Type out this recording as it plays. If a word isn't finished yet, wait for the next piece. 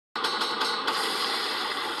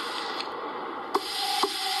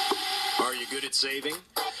budget saving?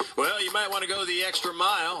 Well, you might want to go the extra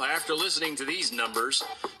mile after listening to these numbers.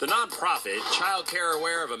 The nonprofit Child Care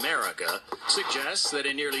Aware of America suggests that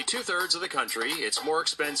in nearly two-thirds of the country, it's more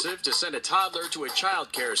expensive to send a toddler to a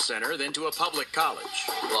child care center than to a public college.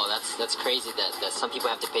 Well, that's crazy that some people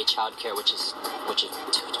have to pay child care, which is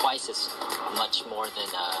twice as much more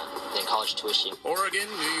than college tuition. Oregon,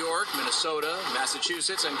 New York, Minnesota,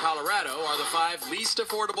 Massachusetts, and Colorado are the 5 least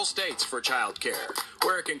affordable states for child care,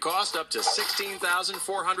 where it can cost up to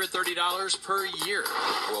 $16,430 per year.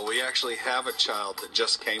 Well, we actually have a child that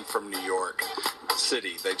just came from New York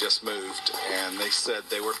City. They just moved, and they said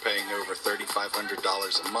they were paying over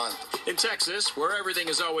 $3,500 a month. In Texas, where everything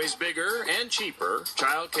is always bigger and cheaper,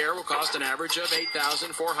 child care will cost an average of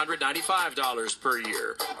 $8,495 per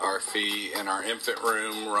year. Our fee in our infant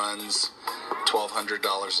room runs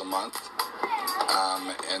 $1,200 a month.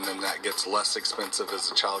 And then that gets less expensive as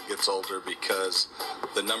the child gets older because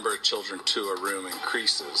the number of children to a room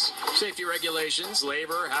increases. Safety regulations,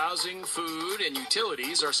 labor, housing, food, and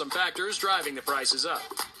utilities are some factors driving the prices up.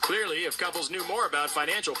 Clearly, if couples knew more about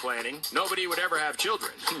financial planning, nobody would ever have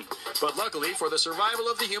children. But luckily, for the survival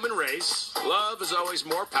of the human race, love is always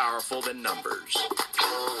more powerful than numbers.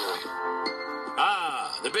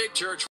 The big church